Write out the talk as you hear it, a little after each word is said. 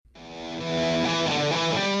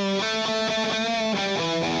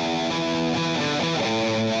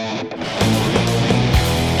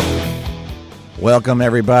Welcome,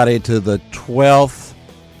 everybody, to the 12th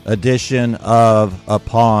edition of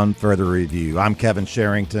Upon Further Review. I'm Kevin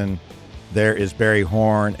Sherrington. There is Barry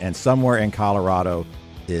Horn, and somewhere in Colorado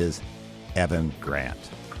is Evan Grant.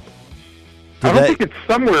 I don't think it's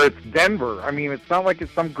somewhere. It's Denver. I mean, it's not like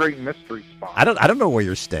it's some great mystery spot. I don't know where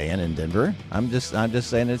you're staying in Denver. I'm just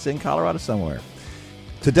saying it's in Colorado somewhere.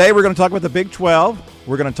 Today we're going to talk about the Big 12.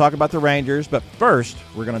 We're going to talk about the Rangers, but first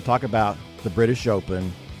we're going to talk about the British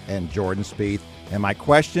Open and Jordan Spieth. And my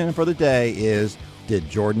question for the day is, did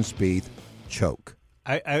Jordan Spieth choke?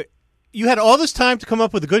 You had all this time to come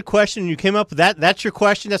up with a good question, and you came up with that. That's your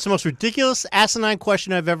question? That's the most ridiculous, asinine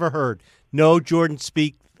question I've ever heard. No, Jordan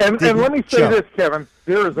Spieth And let me say choke. this, Kevin.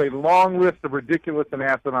 There is a long list of ridiculous and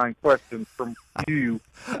asinine questions from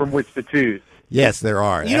which to choose. Yes, there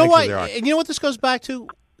are. You know what? There are. And you know what this goes back to?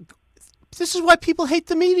 This is why people hate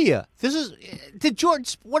the media.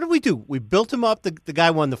 What did we do? We built him up. The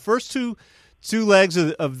guy won the first two legs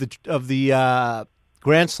of the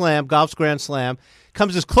Grand Slam, golf's Grand Slam.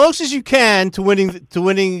 Comes as close as you can to winning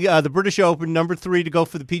the British Open, number 3, to go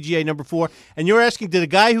for the PGA, number 4. And you're asking, did a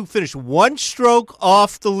guy who finished one stroke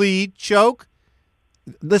off the lead choke?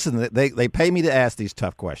 Listen, they pay me to ask these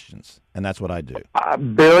tough questions, and that's what I do.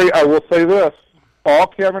 Barry, I will say this. All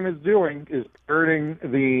Kevin is doing is parroting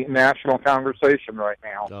the national conversation right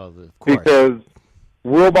now. Oh, of course. Because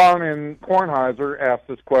Wilbon and Kornheiser asked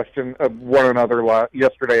this question of one another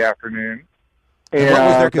yesterday afternoon. And what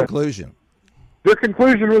was their conclusion? Their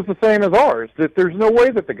conclusion was the same as ours, that there's no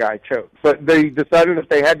way that the guy choked. But they decided that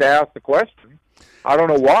they had to ask the question. I don't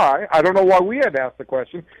know why. I don't know why we had to ask the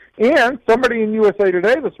question. And somebody in USA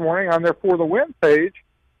Today this morning on their For the Win page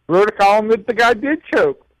wrote a column that the guy did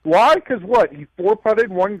choke. Why? Because what? He 4-putted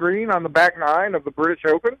one green on the back 9 of the British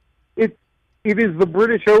Open? It is the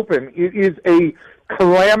British Open. It is a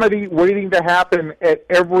calamity waiting to happen at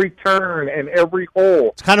every turn and every hole.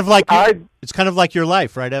 It's kind of like your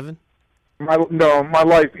life, right, Evan? My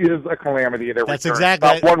life is a calamity at every That's turn. exactly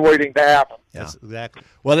Not one waiting to happen. That's exactly.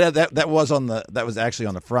 Well, that was actually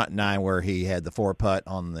on the front 9 where he had the 4-putt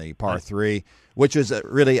on the par 3, which is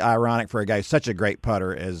really ironic for a guy such a great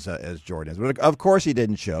putter as Jordan is. But of course he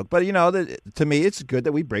didn't choke. But to me, it's good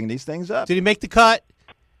that we bring these things up. Did he make the cut?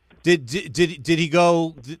 Did he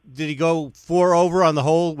go 4 over on the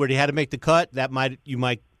hole where he had to make the cut? You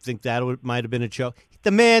might think that might have been a choke. The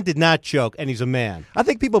man did not choke, and he's a man. I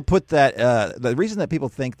think people put that the reason that people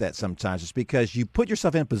think that sometimes is because you put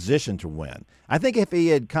yourself in a position to win. I think if he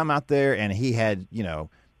had come out there and he had,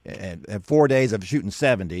 had 4 days of shooting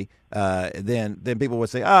 70, then people would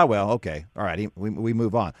say, well, okay, all right, we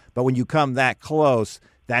move on. But when you come that close,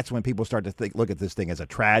 that's when people start to look at this thing as a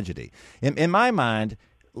tragedy. In my mind,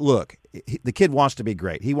 look, the kid wants to be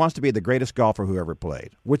great. He wants to be the greatest golfer who ever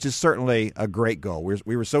played, which is certainly a great goal.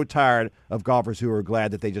 We were so tired of golfers who were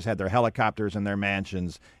glad that they just had their helicopters and their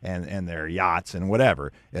mansions and their yachts and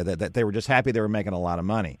whatever, that they were just happy they were making a lot of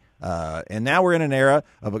money. And now we're in an era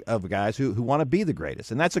of guys who want to be the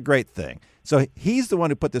greatest, and that's a great thing. So he's the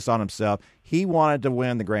one who put this on himself. He wanted to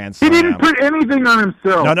win the Grand Slam. He didn't put anything on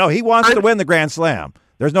himself. No, he wants to win the Grand Slam.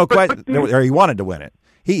 There's no question. Or he wanted to win it.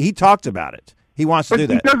 He talked about it. He wants to do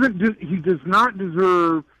that. He does not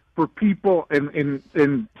deserve for people and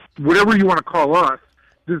whatever you want to call us,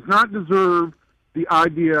 does not deserve the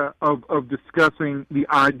idea of discussing the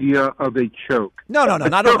idea of a choke. No.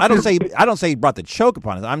 I don't say he brought the choke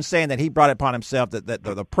upon him. I'm saying that he brought it upon himself that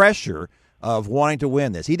the pressure of wanting to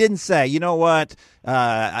win this. He didn't say, you know what,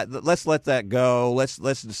 let's let that go. Let's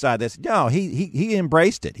decide this. No, he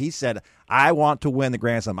embraced it. He said, I want to win the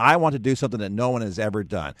Grand Slam. I want to do something that no one has ever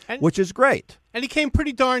done, which is great. And he came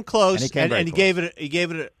pretty darn close. And he gave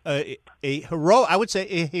it a heroic. I would say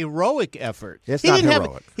a heroic effort. It's not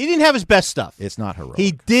heroic. He didn't have his best stuff. It's not heroic.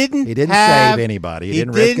 He didn't save anybody. He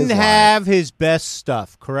didn't risk his life. have his best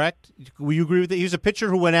stuff. Correct? Will you agree with that? He was a pitcher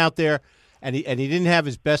who went out there. And he didn't have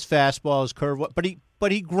his best fastball, his curve, but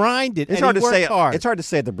he grinded. It's and hard he to worked say. Hard. It's hard to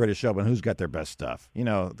say at the British Open who's got their best stuff.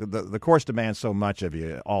 The course demands so much of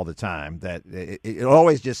you all the time that it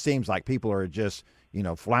always just seems like people are just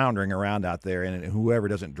floundering around out there, and whoever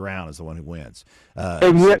doesn't drown is the one who wins.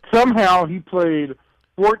 And yet somehow he played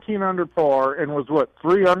 14 under par and was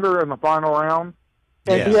 3 under in the final round,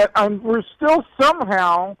 and yet we're still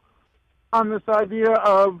somehow on this idea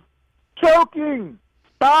of choking.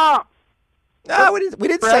 Stop. No, we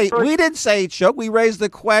didn't say choke. We raised the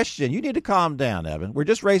question. You need to calm down, Evan. We're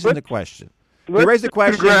just raising the question. We raised the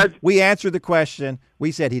question. We answered the question.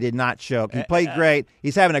 We said he did not choke. He played great.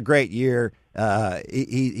 He's having a great year.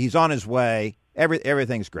 He's on his way.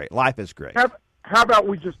 Everything's great. Life is great. How about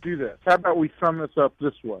we just do this? How about we sum this up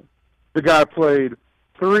this way? The guy played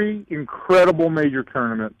 3 incredible major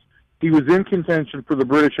tournaments. He was in contention for the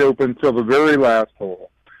British Open until the very last hole.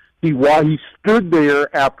 He stood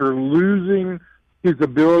there after losing his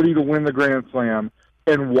ability to win the Grand Slam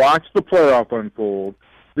and watched the playoff unfold,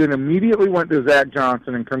 then immediately went to Zach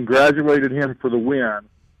Johnson and congratulated him for the win.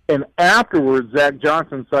 And afterwards, Zach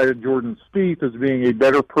Johnson cited Jordan Spieth as being a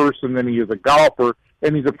better person than he is a golfer,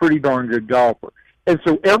 and he's a pretty darn good golfer. And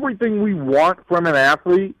so everything we want from an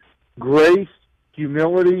athlete, grace,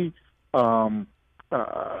 humility,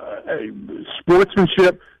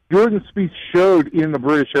 sportsmanship, Jordan Spieth showed in the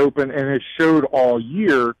British Open and has showed all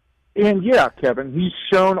year. And yeah, Kevin, he's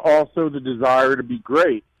shown also the desire to be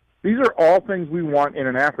great. These are all things we want in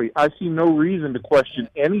an athlete. I see no reason to question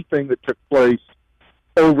anything that took place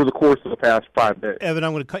over the course of the past 5 days. Evan,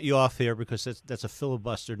 I'm going to cut you off here because that's a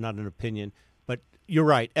filibuster, not an opinion. But you're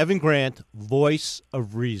right. Evan Grant, voice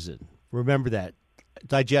of reason. Remember that.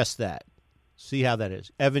 Digest that. See how that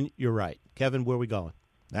is. Evan, you're right. Kevin, where are we going?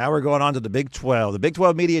 Now we're going on to the Big 12. The Big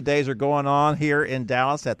 12 Media Days are going on here in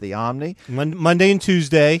Dallas at the Omni. Monday and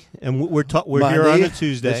Tuesday, and we're here on a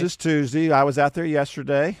Tuesday. This is Tuesday. I was out there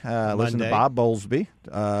yesterday listening to Bob Bowlesby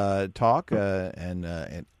talk,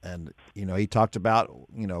 and he talked about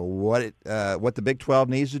what the Big 12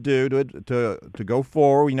 needs to do to go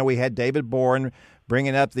forward. We had David Boren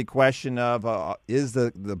bringing up the question of is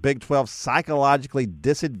the Big 12 psychologically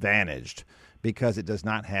disadvantaged because it does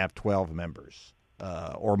not have 12 members.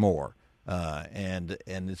 Or more, and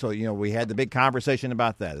so we had the big conversation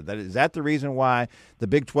about that. Is that the reason why the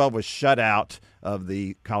Big 12 was shut out of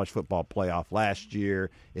the college football playoff last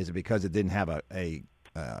year? Is it because it didn't have a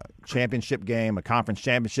championship game, a conference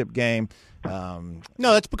championship game? No,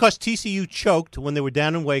 that's because TCU choked when they were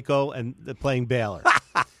down in Waco and they're playing Baylor.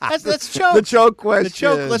 That's choke. The choke question. The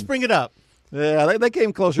choke. Let's bring it up. Yeah, they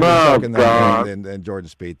came closer to choking than Jordan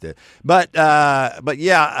Spieth did. But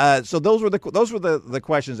yeah. So those were the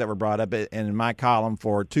questions that were brought up. And in my column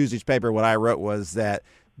for Tuesday's paper, what I wrote was that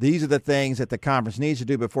these are the things that the conference needs to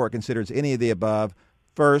do before it considers any of the above.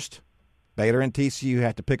 First, Baylor and TCU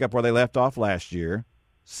have to pick up where they left off last year.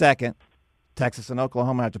 Second, Texas and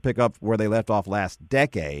Oklahoma have to pick up where they left off last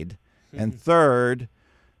decade. And third,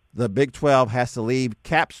 the Big 12 has to leave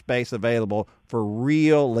cap space available for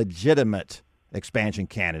real, legitimate expansion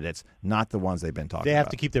candidates, not the ones they've been talking about. They have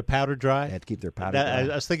to keep their powder dry? They have to keep their powder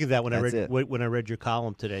dry. I was thinking that when I read your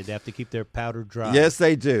column today. They have to keep their powder dry. Yes,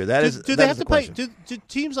 they do. Do they have to play? Do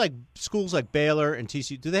teams like schools like Baylor and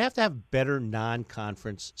TCU, do they have to have better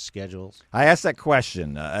non-conference schedules? I asked that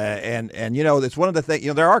question, and it's one of the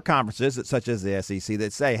things. There are conferences such as the SEC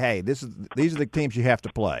that say, "Hey, these are the teams you have to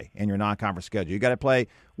play in your non-conference schedule. You got to play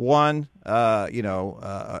one, a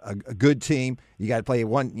good team. You got to play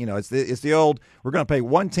one. It's the old. We're going to play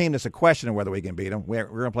one team that's a question of whether we can beat them. We're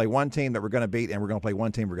going to play one team that we're going to beat, and we're going to play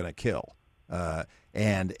one team we're going to kill.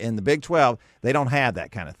 And in the Big 12, they don't have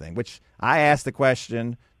that kind of thing. Which I asked the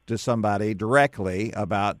question to somebody directly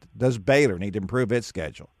about: does Baylor need to improve its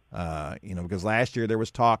schedule? Because last year there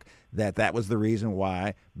was talk that was the reason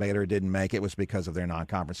why Baylor didn't make it was because of their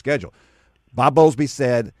non-conference schedule. Bob Bowlesby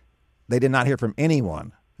said they did not hear from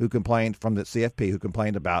anyone who complained from the CFP who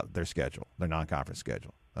complained about their schedule, their non-conference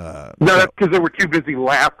schedule. No, that's because they were too busy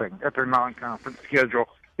laughing at their non-conference schedule.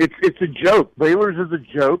 It's a joke. Baylor's is a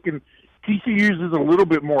joke, and TCU's is a little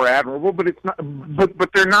bit more admirable, but it's not. But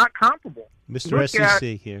they're not comparable. Mr.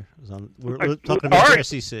 SEC here. We're talking about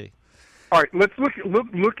Mr. SEC. All right, let's look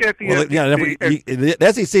at the SEC.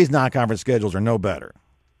 The SEC's non-conference schedules are no better.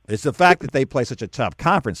 It's the fact that they play such a tough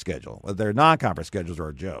conference schedule. Their non-conference schedules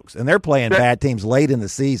are jokes, and they're playing bad teams late in the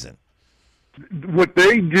season. What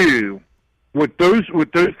they do, what those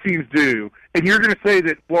teams do, and you're going to say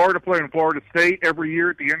that Florida playing Florida State every year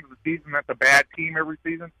at the end of the season, that's a bad team every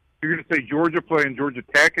season? You're going to say Georgia playing Georgia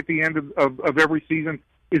Tech at the end of every season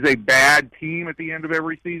is a bad team at the end of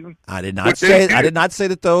every season? I did not say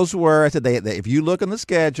that those were. I said they if you look on the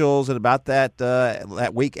schedules at about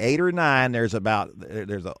that week 8 or 9,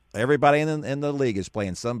 everybody in the league is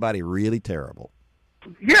playing somebody really terrible.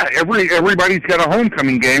 Yeah, everybody's got a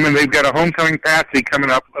homecoming game, and they've got a homecoming patsy coming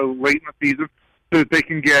up late in the season, so that they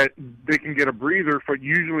can get a breather for what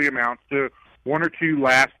usually amounts to one or two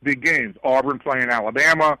last big games. Auburn playing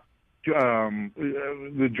Alabama.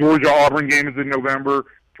 The Georgia-Auburn game is in November.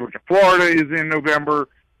 Georgia-Florida is in November.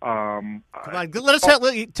 Come on,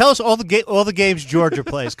 tell us all the games Georgia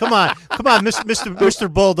plays. Come on,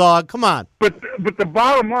 Mr. Bulldog. Come on. But the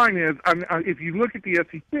bottom line is, if you look at the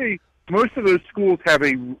SEC, most of those schools have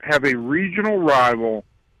a regional rival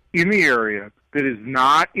in the area that is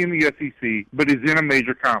not in the SEC but is in a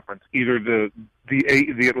major conference, either the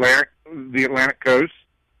Atlantic Coast,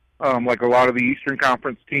 like a lot of the Eastern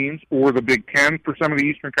Conference teams, or the Big Ten for some of the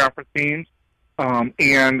Eastern Conference teams.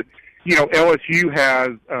 And LSU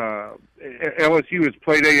has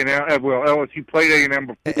played A&M. Well, LSU played A&M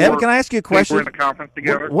before. Evan, can I ask you a question? They were in the conference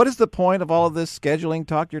together. What is the point of all of this scheduling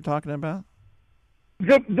talk you're talking about?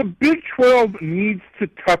 The Big 12 needs to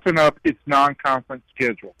toughen up its non-conference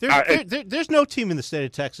schedule. There's no team in the state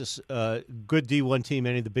of Texas, good D1 team,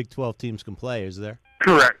 any of the Big 12 teams can play, is there?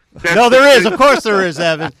 Correct. No, there is. Of course there is,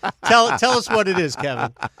 Evan. Tell us what it is,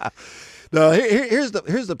 Kevin. No, here's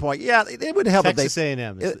the point. Yeah, it would help Texas if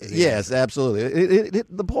A&M. Yes, absolutely.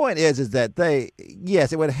 The point is that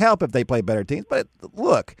it would help if they play better teams. But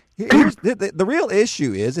look, here's the real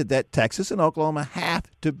issue is that Texas and Oklahoma have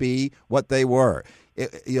to be what they were.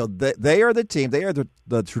 They are the team. They are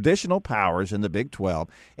the traditional powers in the Big 12.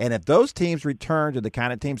 And if those teams return to the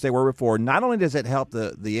kind of teams they were before, not only does it help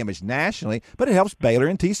the image nationally, but it helps Baylor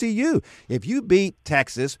and TCU. If you beat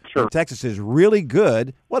Texas, sure, and Texas is really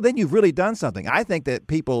good, well, then you've really done something. I think that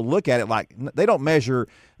people look at it like they don't measure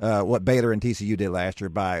what Baylor and TCU did last year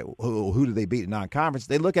by who do they beat in non-conference.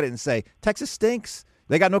 They look at it and say, Texas stinks.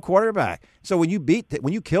 They got no quarterback. So when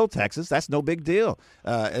you kill Texas, that's no big deal.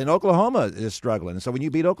 And Oklahoma is struggling. So when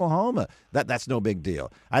you beat Oklahoma, that's no big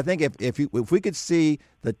deal. I think if we could see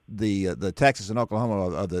the Texas and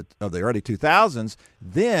Oklahoma of the early 2000s,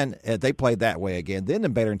 then if they played that way again, then the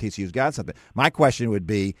Baylor and TCU's got something. My question would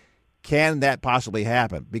be, can that possibly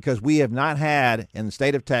happen? Because we have not had in the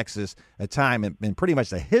state of Texas a time in pretty much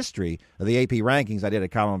the history of the AP rankings. I did a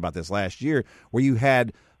column about this last year where you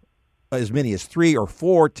had as many as 3 or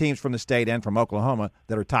 4 teams from the state and from Oklahoma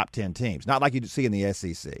that are top 10 teams, not like you see in the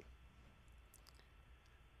SEC.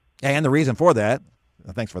 And the reason for that,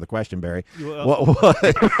 thanks for the question, Barry.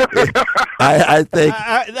 I think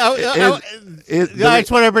I just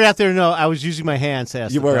want everybody out there to know I was using my hands to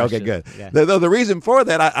ask you the were question. Okay, good. Yeah. The reason for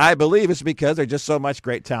that, I believe, is because there's just so much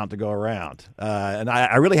great talent to go around, and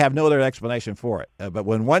I really have no other explanation for it. But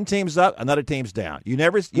when one team's up, another team's down. You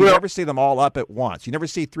never see them all up at once. You never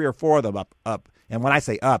see 3 or 4 of them up. And when I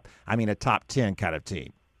say up, I mean a top 10 kind of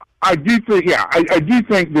team. I do think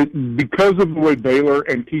that because of the way Baylor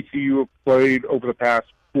and TCU have played over the past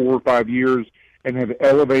 4 or 5 years and have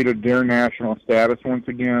elevated their national status once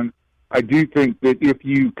again, I do think that if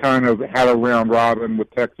you kind of had a round robin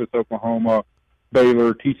with Texas, Oklahoma,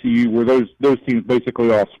 Baylor, TCU, where those teams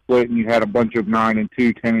basically all split, and you had a bunch of 9-2,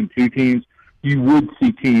 10-2 teams, you would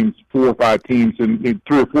see teams, 4 or 5 teams, and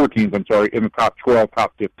 3 or 4 teams, in the top 12,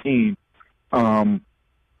 top 15.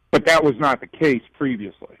 But that was not the case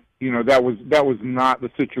previously. That was not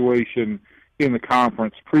the situation in the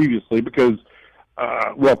conference previously because,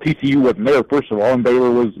 TCU wasn't there first of all, and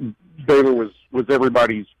Baylor was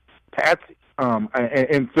everybody's patsy.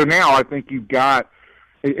 And so now I think you've got,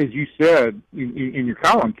 as you said in your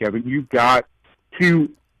column, Kevin, you've got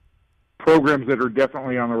 2 programs that are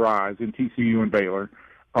definitely on the rise in TCU and Baylor,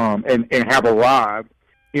 and have arrived.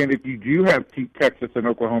 And if you do have Texas and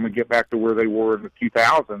Oklahoma get back to where they were in the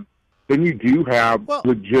 2000s, then you do have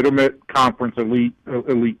legitimate conference elite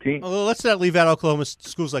teams. Well, let's not leave out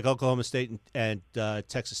schools like Oklahoma State and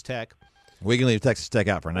Texas Tech. We can leave Texas Tech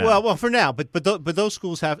out for now. Well, for now, but those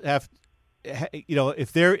schools have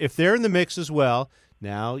if they're in the mix as well.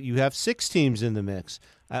 Now you have 6 teams in the mix.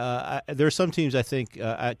 There are some teams I think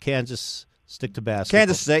Kansas stick to basketball.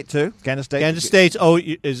 Kansas State too. Kansas State's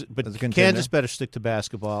Kansas better stick to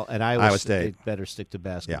basketball, and Iowa State better stick to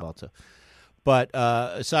basketball too. But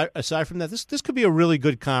aside from that, this could be a really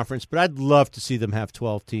good conference. But I'd love to see them have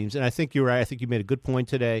 12 teams. And I think you're right. I think you made a good point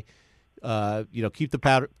today.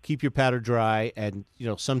 Keep your powder dry, and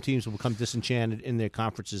some teams will become disenchanted in their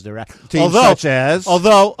conferences they're at. Teams such as let's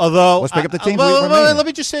pick up the teams. Let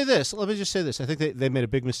me just say this. I think they made a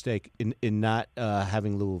big mistake in not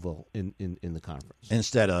having Louisville in the conference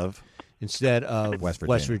instead of West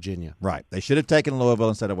Virginia. Right. They should have taken Louisville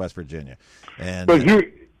instead of West Virginia. And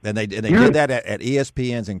they did that at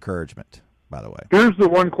ESPN's encouragement, by the way. Here's the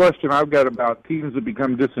one question I've got about teams that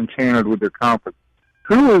become disenchanted with their conference.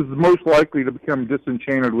 Who is most likely to become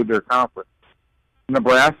disenchanted with their conference?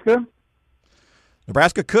 Nebraska?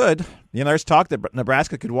 Nebraska could. There's talk that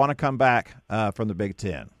Nebraska could want to come back from the Big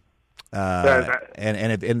Ten, and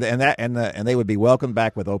they would be welcomed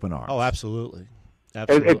back with open arms. Oh, absolutely. At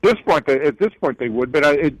this point, they would.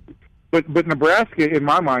 But Nebraska, in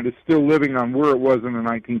my mind, is still living on where it was in the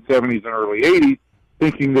 1970s and early 80s.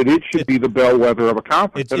 thinking that it should be the bellwether of a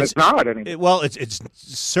conference, and it's not anymore. It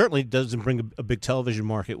certainly doesn't bring a big television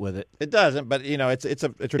market with it. It doesn't, but it's a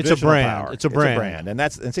traditional brand. power. It's a brand, and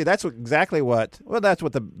that's exactly what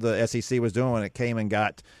the SEC was doing when it came and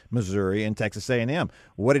got Missouri and Texas A&M.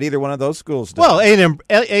 What did either one of those schools do? Well,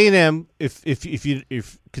 A&M,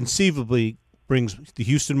 if conceivably brings the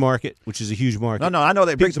Houston market, which is a huge market. No, I know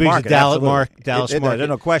that brings the market. Dallas market. There's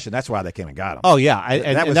no question. That's why they came and got them. Oh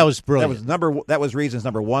yeah, that was brilliant. That was reasons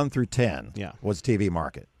number 1 through 10. Yeah. Was TV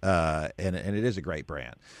market, and it is a great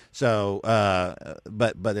brand. So,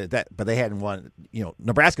 but they hadn't won.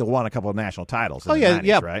 Nebraska won a couple of national titles. In the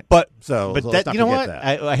 90s, right? But let's not forget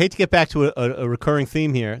that. I hate to get back to a recurring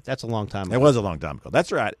theme here. That's a long time ago. It was a long time ago.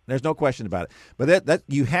 That's right. There's no question about it. But that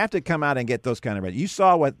you have to come out and get those kind of. You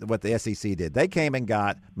saw what the SEC did. They came and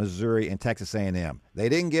got Missouri and Texas A&M. They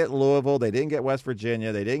didn't get Louisville. They didn't get West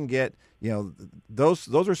Virginia. They didn't get those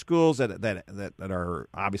are schools that are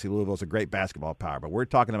obviously Louisville's a great basketball power, but we're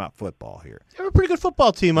talking about football here. They were a pretty good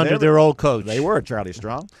football team under their old coach. They were Charlie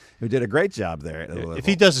Strong, who did a great job there at Louisville. If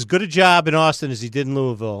he does as good a job in Austin as he did in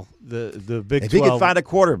Louisville, the Big 12. If he could find a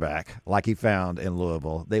quarterback like he found in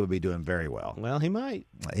Louisville, they would be doing very well. Well, he might.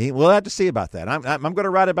 We'll have to see about that. I'm going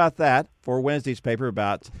to write about that for Wednesday's paper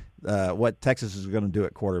about what Texas is going to do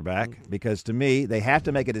at quarterback, because to me they have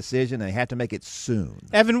to make a decision and they have to make it soon.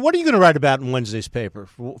 Evan, what are you going to write about in Wednesday's paper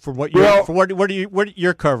for what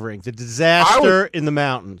you're covering? The disaster in the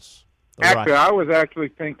mountains. Actually, I was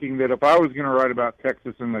thinking that if I was going to write about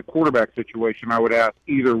Texas and the quarterback situation, I would ask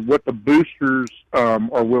either what the boosters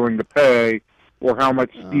are willing to pay or how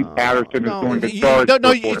much Steve Patterson is going to charge.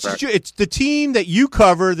 It's the team that you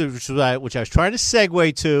cover, which I was trying to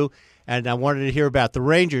segue to. And I wanted to hear about the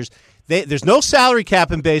Rangers. There's no salary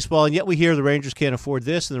cap in baseball, and yet we hear the Rangers can't afford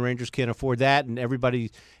this and the Rangers can't afford that, and everybody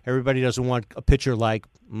doesn't want a pitcher like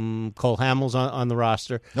Cole Hamels on the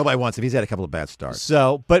roster. Nobody wants him. He's had a couple of bad starts.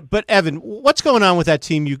 So, but Evan, what's going on with that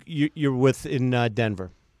team you're with in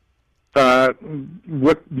Denver?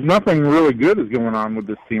 Nothing really good is going on with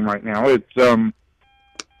this team right now. It's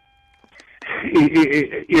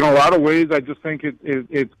in a lot of ways, I just think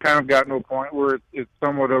it's kind of gotten to a point where it's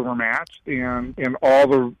somewhat overmatched, and all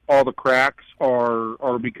the cracks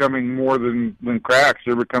are becoming more than cracks.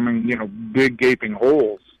 They're becoming big gaping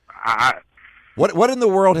holes. What in the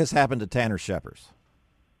world has happened to Tanner Scheppers?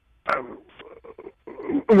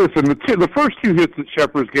 Listen, the first 2 hits that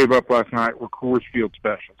Scheppers gave up last night were Coors Field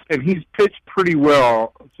specials, and he's pitched pretty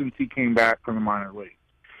well since he came back from the minor league.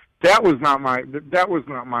 That was not my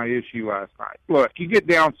issue last night. Look, you get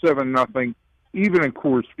down 7-0, even in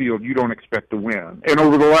Coors Field, you don't expect to win. And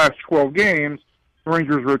over the last 12 games, the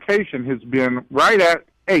Rangers' rotation has been right at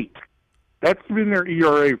 8. That's been their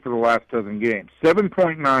ERA for the last 7 games,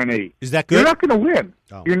 7.98. Is that good? You're not going to win.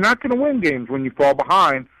 Oh. You're not going to win games when you fall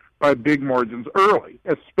behind by big margins early,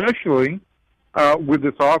 especially with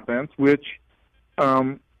this offense, which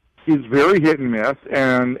is very hit and miss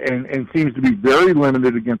and seems to be very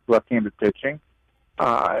limited against left-handed pitching.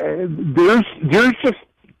 There's just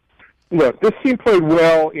look, this team played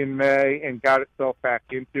well in May and got itself back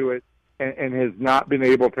into it and has not been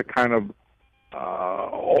able to kind of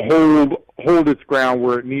hold its ground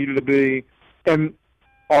where it needed to be. And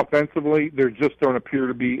offensively, there just don't appear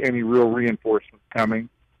to be any real reinforcements coming.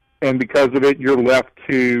 And because of it, you're left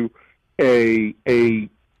to a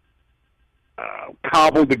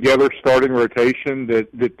cobbled together starting rotation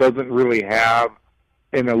that doesn't really have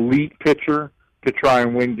an elite pitcher to try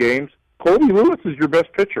and win games. Colby Lewis is your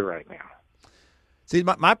best pitcher right now. See,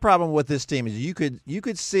 my problem with this team is you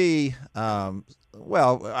could see.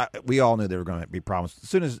 We all knew there were going to be problems as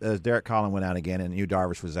soon as Derek Collin went out again and Yu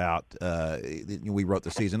Darvish was out. We wrote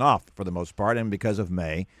the season off for the most part, and because of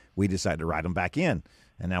May, we decided to write them back in.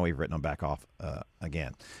 And now we've written them back off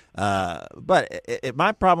again. But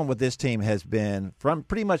my problem with this team has been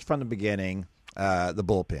pretty much from the beginning the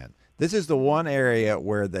bullpen. This is the one area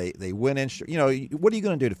where they went in. What are you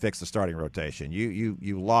going to do to fix the starting rotation?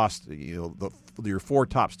 You lost your 4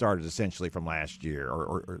 top starters essentially from last year,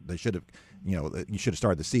 or they should have. You should have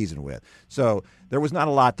started the season with. So there was not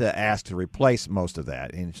a lot to ask to replace most of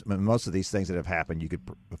that. And most of these things that have happened, you could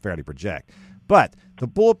fairly project. But the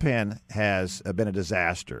bullpen has been a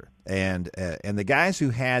disaster, and the guys who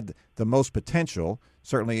had the most potential,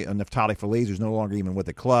 certainly Neftali Feliz, who's no longer even with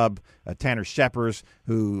the club, Tanner Scheppers,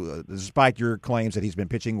 who, despite your claims that he's been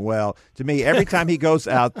pitching well, to me, every time he goes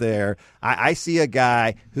out there, I see a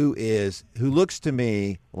guy who looks to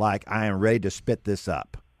me like I am ready to spit this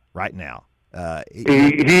up right now.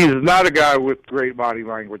 He's not a guy with great body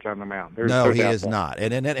language on the mound. No, he is not,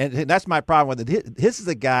 and that's my problem with it. This is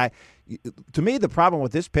a guy. To me, the problem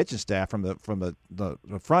with this pitching staff from the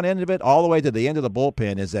front end of it all the way to the end of the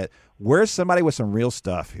bullpen is that where's somebody with some real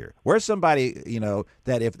stuff here? Where's somebody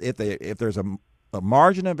that if there's a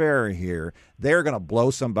margin of error here, they're going to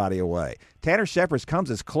blow somebody away. Tanner Shepard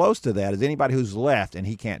comes as close to that as anybody who's left, and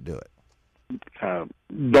he can't do it.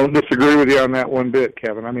 Don't disagree with you on that one bit,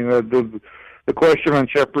 Kevin. I mean, the question on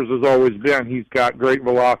Shepard has always been he's got great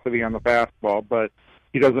velocity on the fastball, but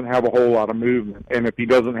he doesn't have a whole lot of movement. And if he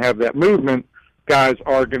doesn't have that movement, guys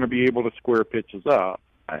are going to be able to square pitches up.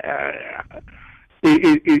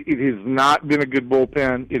 It has not been a good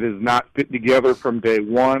bullpen. It has not fit together from day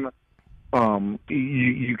one.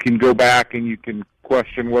 You can go back and you can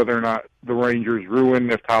question whether or not the Rangers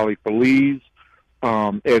ruined Neftali Feliz.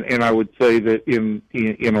 And I would say that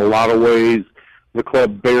in a lot of ways the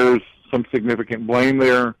club bears some significant blame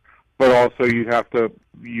there, but also you have to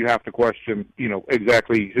question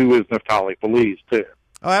exactly who is Neftali Feliz too.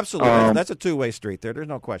 Oh, absolutely. That's a two-way street there. There's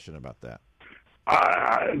no question about that.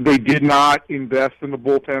 They did not invest in the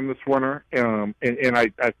bullpen this winter, and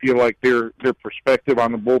I feel like their perspective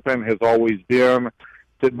on the bullpen has always been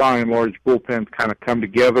that by and large bullpens kind of come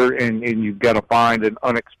together, and you've got to find an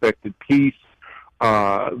unexpected piece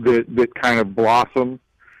that kind of blossoms,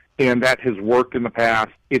 and that has worked in the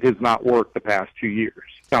past. It has not worked the past 2 years.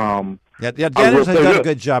 Daniels has done a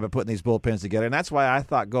good job of putting these bullpens together, and that's why I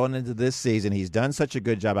thought going into this season he's done such a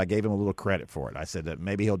good job. I gave him a little credit for it. I said that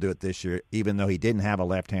maybe he'll do it this year, even though he didn't have a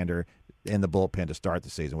left-hander in the bullpen to start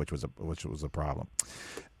the season, which was a problem.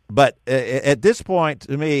 But at this point,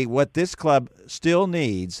 to me, what this club still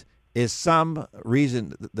needs is some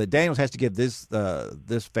reason that Daniels has to give this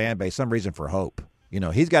fan base some reason for hope.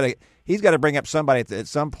 He's got to bring up somebody at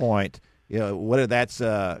some point. Whether that's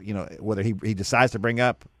whether he decides to bring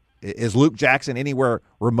up. Is Luke Jackson anywhere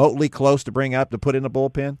remotely close to bring up to put in a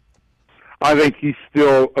bullpen? I think he's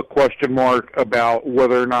still a question mark about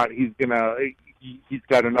whether or not he's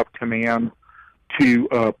got enough command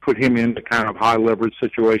to put him into kind of high leverage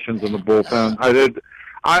situations in the bullpen.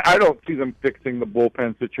 I don't see them fixing the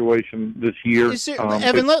bullpen situation this year.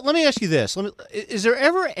 Evan, let me ask you this. Is there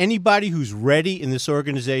ever anybody who's ready in this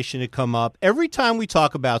organization to come up? Every time we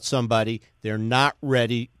talk about somebody, they're not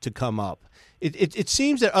ready to come up. It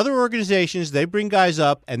seems that other organizations, they bring guys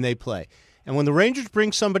up and they play. And when the Rangers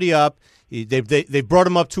bring somebody up, they've brought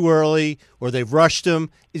him up too early or they've rushed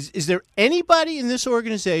him. Is there anybody in this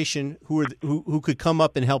organization who could come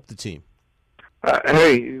up and help the team?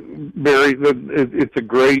 Hey, Barry, it's a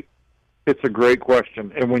great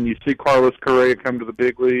question. And when you see Carlos Correa come to the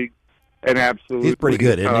big league and absolutely, he's pretty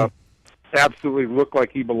good, isn't he? Absolutely look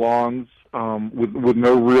like he belongs. With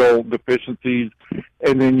no real deficiencies,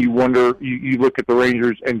 and then you wonder, you look at the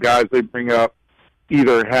Rangers and guys they bring up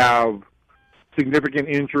either have significant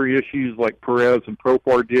injury issues like Perez and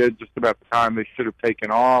Profar did just about the time they should have taken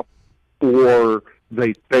off, or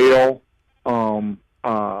they fail to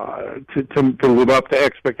live up to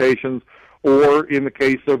expectations, or in the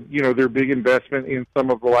case of their big investment in some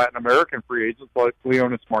of the Latin American free agents like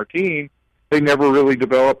Leonis Martin, they never really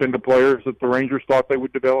develop into players that the Rangers thought they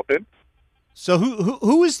would develop in. So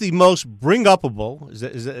who is the most bring-upable?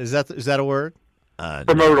 Is that a word?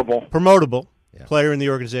 Promotable player in the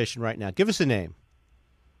organization right now. Give us a name.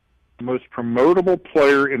 The most promotable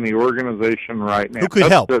player in the organization right now. Who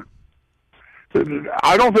could help?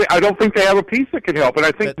 I don't think they have a piece that could help, and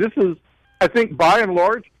I think by and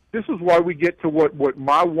large this is why we get to what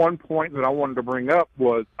my one point that I wanted to bring up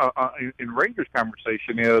was in Rangers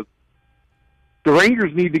conversation is the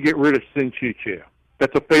Rangers need to get rid of Sin-Chi Chu.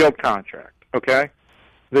 That's a failed contract. Okay,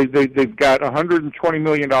 they've got $120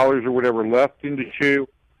 million or whatever left into Chu,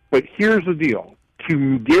 but here's the deal: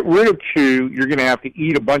 to get rid of Chu, you're going to have to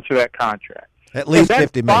eat a bunch of that contract. At least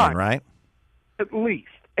 $50 million, right? At least,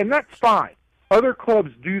 and that's fine. Other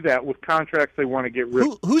clubs do that with contracts they want to get rid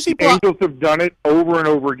of. Who's he? Angels have done it over and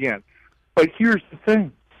over again. But here's the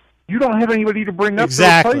thing: you don't have anybody to bring up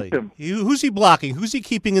to replace him. Who's he blocking? Who's he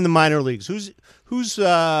keeping in the minor leagues? Who's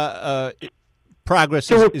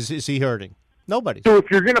progress is he hurting? Nobody. So if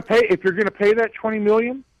you're going to pay that $20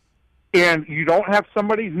 million, and you don't have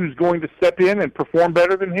somebody who's going to step in and perform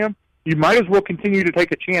better than him, you might as well continue to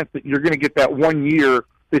take a chance that you're going to get that 1 year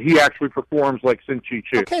that he actually performs like Sin-Chi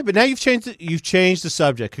Chu. Okay, but now you've changed the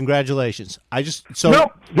subject. Congratulations.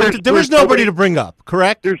 There was nobody to bring up,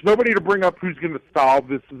 correct? There's nobody to bring up who's going to solve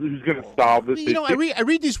this. I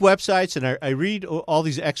read these websites and I read all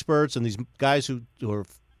these experts and these guys who are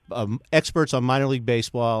experts on minor league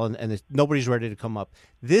baseball, and nobody's ready to come up.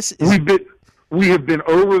 we have been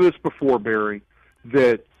over this before, Barry,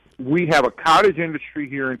 that we have a cottage industry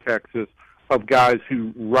here in Texas of guys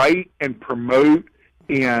who write and promote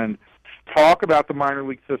and talk about the minor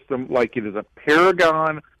league system like it is a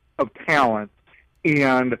paragon of talent,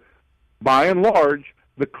 and by and large,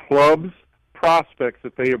 the club's prospects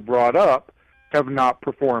that they have brought up have not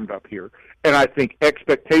performed up here. And I think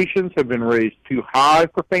expectations have been raised too high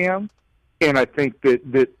for fans, and I think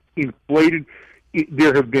that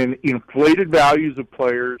there have been inflated values of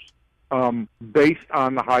players based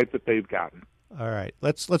on the hype that they've gotten. All right,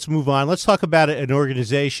 let's move on. Let's talk about an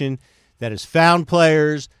organization that has found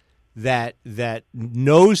players, that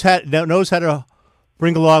knows how to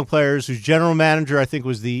bring along players, whose general manager, I think,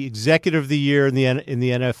 was the executive of the year in the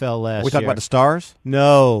NFL last year. We talking about the Stars?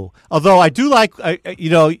 No. Although I do like, I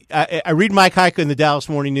read Mike Heika in the Dallas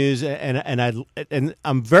Morning News, and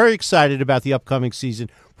I'm very excited about the upcoming season,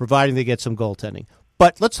 providing they get some goaltending.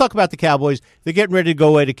 But let's talk about the Cowboys. They're getting ready to go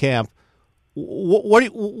away to camp.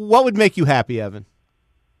 What would make you happy, Evan,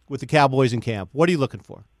 with the Cowboys in camp? What are you looking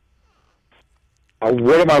for?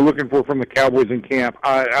 What am I looking for from the Cowboys in camp?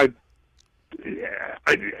 I'm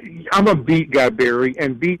a beat guy, Barry,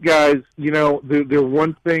 and beat guys, their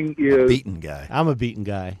one thing is beaten guy. I'm a beaten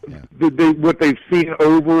guy. What they've seen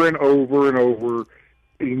over and over and over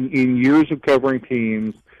in years of covering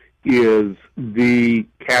teams is the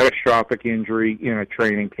catastrophic injury in a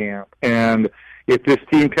training camp. And if this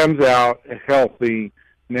team comes out healthy,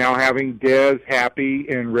 now having Dez happy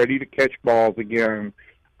and ready to catch balls again,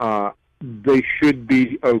 they should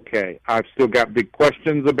be okay. I've still got big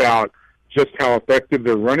questions about just how effective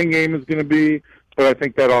their running game is going to be, but I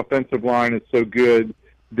think that offensive line is so good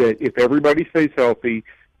that if everybody stays healthy,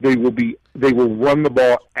 they will run the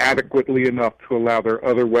ball adequately enough to allow their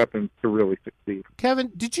other weapons to really succeed.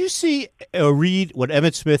 Kevin, did you see or read what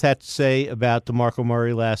Emmitt Smith had to say about DeMarco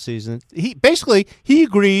Murray last season? He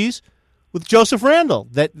agrees with Joseph Randle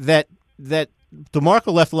that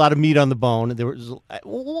DeMarco left a lot of meat on the bone. There was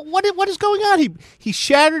what is going on? He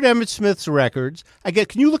shattered Emmitt Smith's records.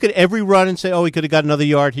 Can you look at every run and say, oh, he could have got another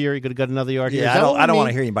yard here, he could have got another yard here? I don't want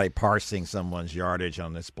to hear anybody parsing someone's yardage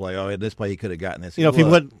on this play. Oh, this play he could have gotten this. If he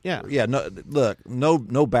went,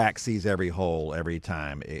 no back sees every hole every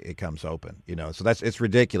time it comes open. So it's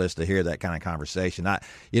ridiculous to hear that kind of conversation. The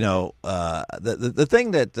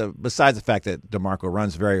thing that besides the fact that DeMarco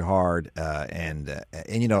runs very hard, and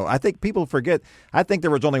I think people forget. I think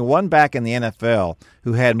there was only one back in the NFL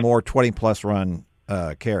who had more 20-plus run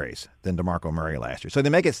carries than DeMarco Murray last year. So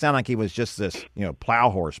they make it sound like he was just this,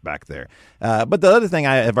 plow horse back there. But the other thing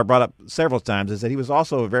I brought up several times is that he was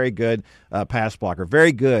also a very good pass blocker,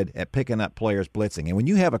 very good at picking up players blitzing. And when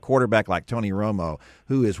you have a quarterback like Tony Romo,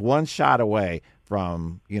 who is one shot away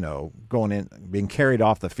from, going in, being carried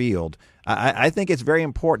off the field, I think it's very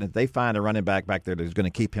important that they find a running back there that's going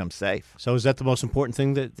to keep him safe. So is that the most important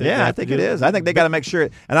thing that I think it is. I think they got to make sure,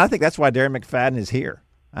 and I think that's why Darren McFadden is here.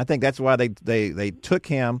 I think that's why they took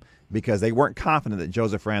him, because they weren't confident that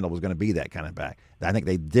Joseph Randle was going to be that kind of back. I think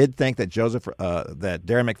they did think that that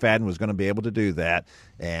Darren McFadden was going to be able to do that,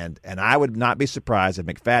 and I would not be surprised if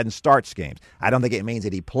McFadden starts games. I don't think it means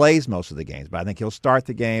that he plays most of the games, but I think he'll start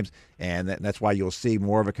the games, and that's why you'll see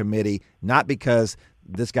more of a committee, not because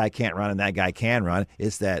this guy can't run and that guy can run.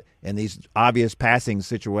 It's that in these obvious passing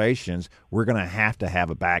situations, we're going to have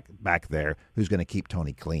a back there who's going to keep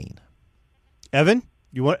Tony clean. Evan,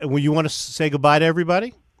 you want to say goodbye to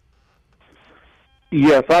everybody?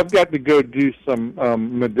 Yes, I've got to go do some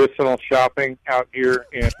medicinal shopping out here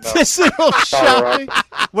in medicinal shopping.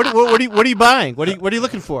 What are you buying? What are you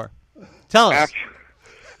looking for? Tell us.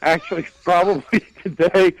 Actually, probably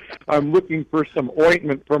today I'm looking for some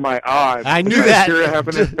ointment for my eyes. I knew that. Sure, I have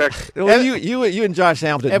an infection. Well, you and Josh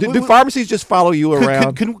Hamilton. Do pharmacies just follow you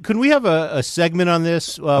around? Can we have a segment on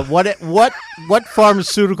this? What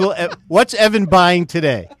pharmaceutical? What's Evan buying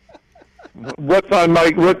today? What's on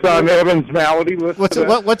Evan's malady list?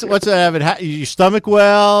 What's Evan? Your stomach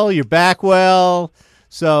well? Your back well?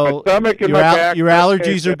 So my stomach and my back. Your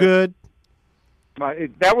allergies are good.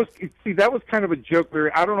 That was kind of a joke,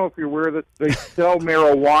 Barry. I don't know if you're aware that they sell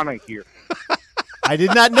marijuana here. I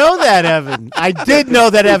did not know that, Evan. I did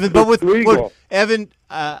know that, Evan. But with Evan,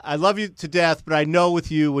 I love you to death, but I know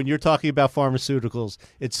with you, when you're talking about pharmaceuticals,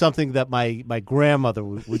 it's something that my grandmother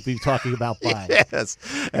would be talking about buying. Yes,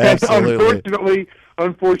 absolutely.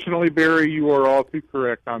 Unfortunately, Barry, you are all too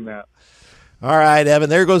correct on that. All right, Evan.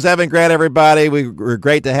 There goes Evan Grant, everybody. We're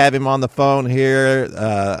great to have him on the phone here.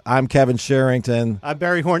 I'm Kevin Sherrington. I'm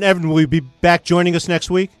Barry Horn. Evan, will you be back joining us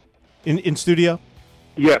next week in studio?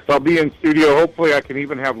 Yes, I'll be in studio. Hopefully I can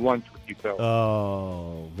even have lunch with you, Phil.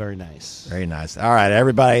 Oh, very nice. Very nice. All right,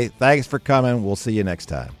 everybody, thanks for coming. We'll see you next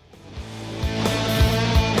time.